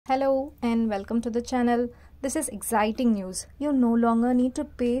Hello and welcome to the channel. This is exciting news. You no longer need to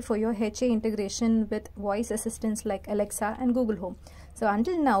pay for your HA integration with voice assistants like Alexa and Google Home. So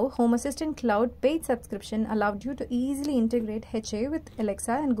until now, Home Assistant Cloud paid subscription allowed you to easily integrate HA with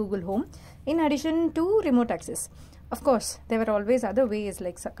Alexa and Google Home in addition to remote access. Of course, there were always other ways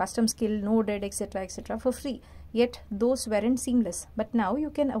like custom skill, noded, etc. for free. Yet those weren't seamless. But now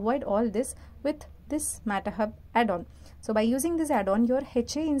you can avoid all this with this Matter Hub add-on. So by using this add-on, your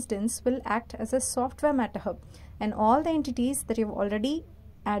HA instance will act as a software Matter Hub, and all the entities that you've already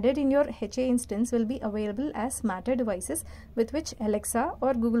added in your HA instance will be available as Matter devices with which Alexa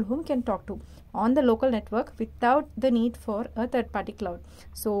or Google Home can talk to on the local network without the need for a third-party cloud.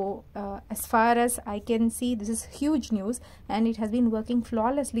 So as far as I can see, this is huge news, and it has been working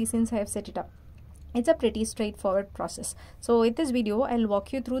flawlessly since I have set it up. It's a pretty straightforward process. So in this video, I'll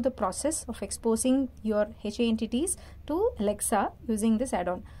walk you through the process of exposing your HA entities to Alexa using this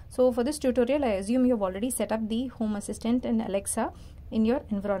add-on. So for this tutorial, I assume you've already set up the Home Assistant and Alexa in your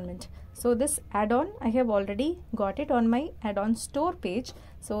environment. So this add-on, I have already got it on my add-on store page.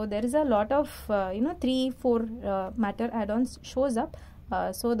 So there is a lot of 3-4 Matter add-ons shows up.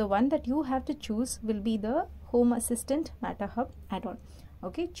 So the one that you have to choose will be the Home Assistant Matter Hub add-on.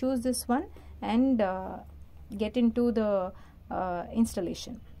 Okay, choose this one and get into the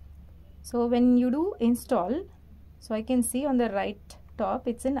installation. So when you do install, so I can see on the right top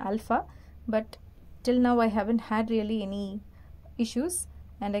it's in alpha, but till now I haven't had really any issues,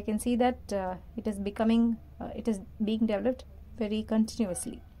 and I can see that it is being developed very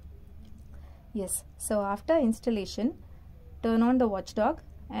continuously. Yes, so after installation, turn on the watchdog,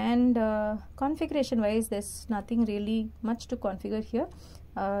 and configuration wise there's nothing really much to configure here.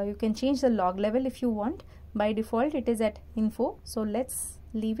 You can change the log level if you want. By default it is at info, so let's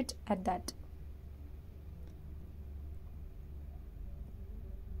leave it at that.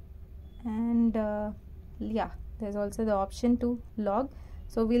 And yeah, there's also the option to log.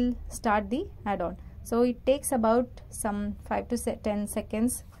 So we'll start the add-on. So it takes about some 5 to 10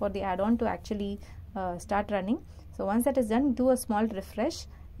 seconds for the add-on to actually start running. So once that is done, do a small refresh,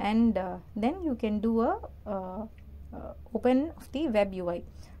 and then you can do a open of the web UI.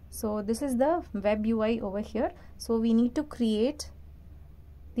 So this is the web UI over here. So we need to create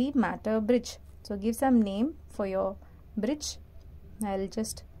the Matter bridge. So give some name for your bridge. I'll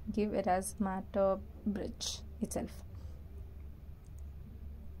just give it as Matter bridge itself.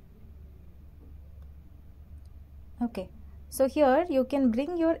 Okay, so here you can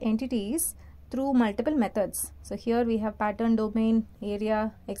bring your entities through multiple methods. So here we have pattern, domain,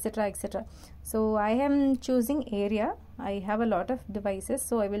 area, etc. So I am choosing area. I have a lot of devices,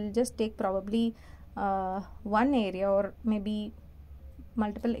 so I will just take probably one area or maybe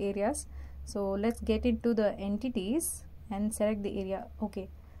multiple areas. So let's get into the entities and select the area. Okay,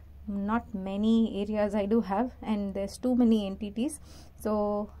 not many areas I do have, and there's too many entities.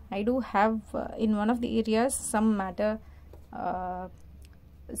 So I do have in one of the areas some Matter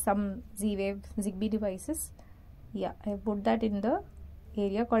some Z-Wave Zigbee devices. Yeah, I put that in the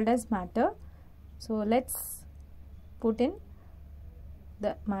area called as Matter. So let's put in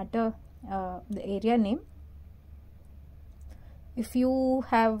the Matter the area name. If you're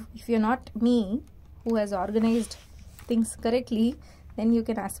not me who has organized things correctly, then you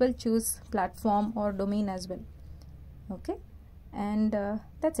can as well choose platform or domain as well. Okay, and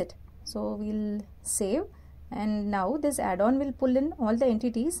that's it. So we'll save. And now this add-on will pull in all the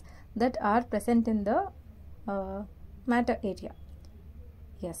entities that are present in the Matter area.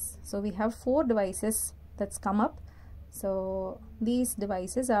 Yes, so we have 4 devices that's come up. So these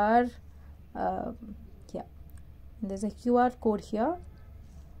devices are yeah, there's a QR code here,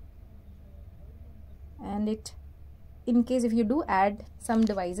 and it, in case if you do add some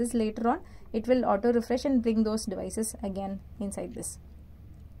devices later on, it will auto refresh and bring those devices again inside this.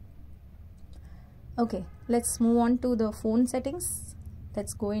 Okay, let's move on to the phone settings.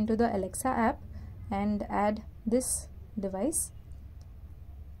 Let's go into the Alexa app and add this device,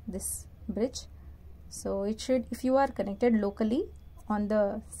 this bridge. So it should, if you are connected locally on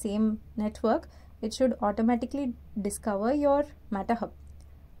the same network, it should automatically discover your Matter Hub.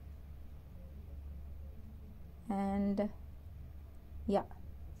 And yeah,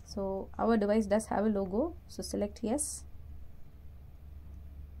 so our device does have a logo, so select yes.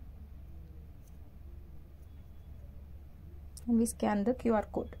 And we scan the QR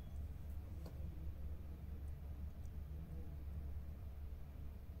code.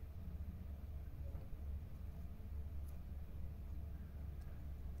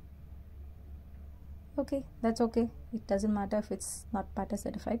 Okay, that's okay. It doesn't matter if it's not Matter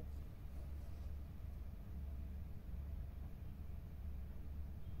certified.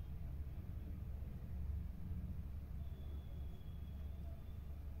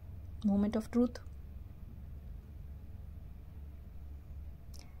 Moment of truth.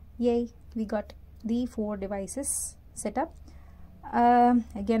 Yay, we got the 4 devices set up.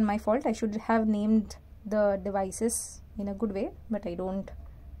 Again, my fault. I should have named the devices in a good way, but I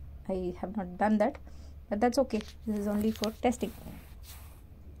have not done that, but that's okay. This is only for testing.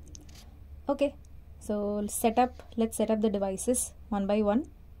 Okay, so let's set up the devices one by one.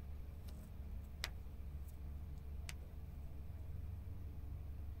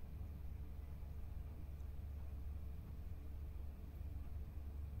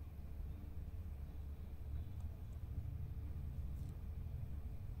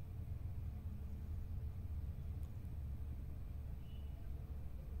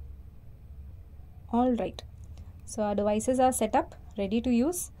 All right, so our devices are set up, ready to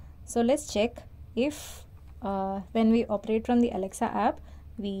use. So let's check if when we operate from the Alexa app,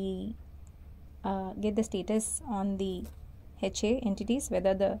 we get the status on the HA entities,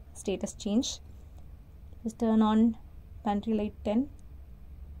 whether the status changed. Let's turn on pantry light 10.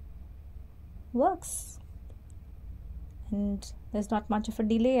 Works, and there's not much of a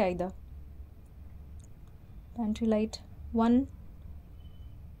delay either. Pantry light 1.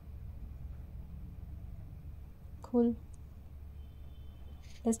 Cool.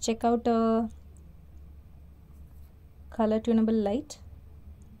 Let's check out a color tunable light.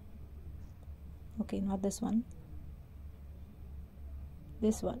 Okay, not this one.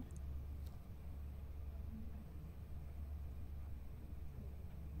 This one.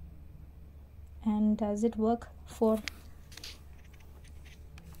 And does it work for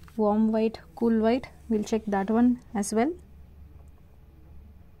warm white, cool white? We'll check that one as well.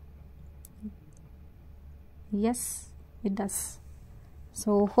 Yes, it does.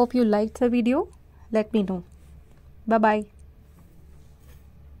 So hope you liked the video. Let me know. Bye bye.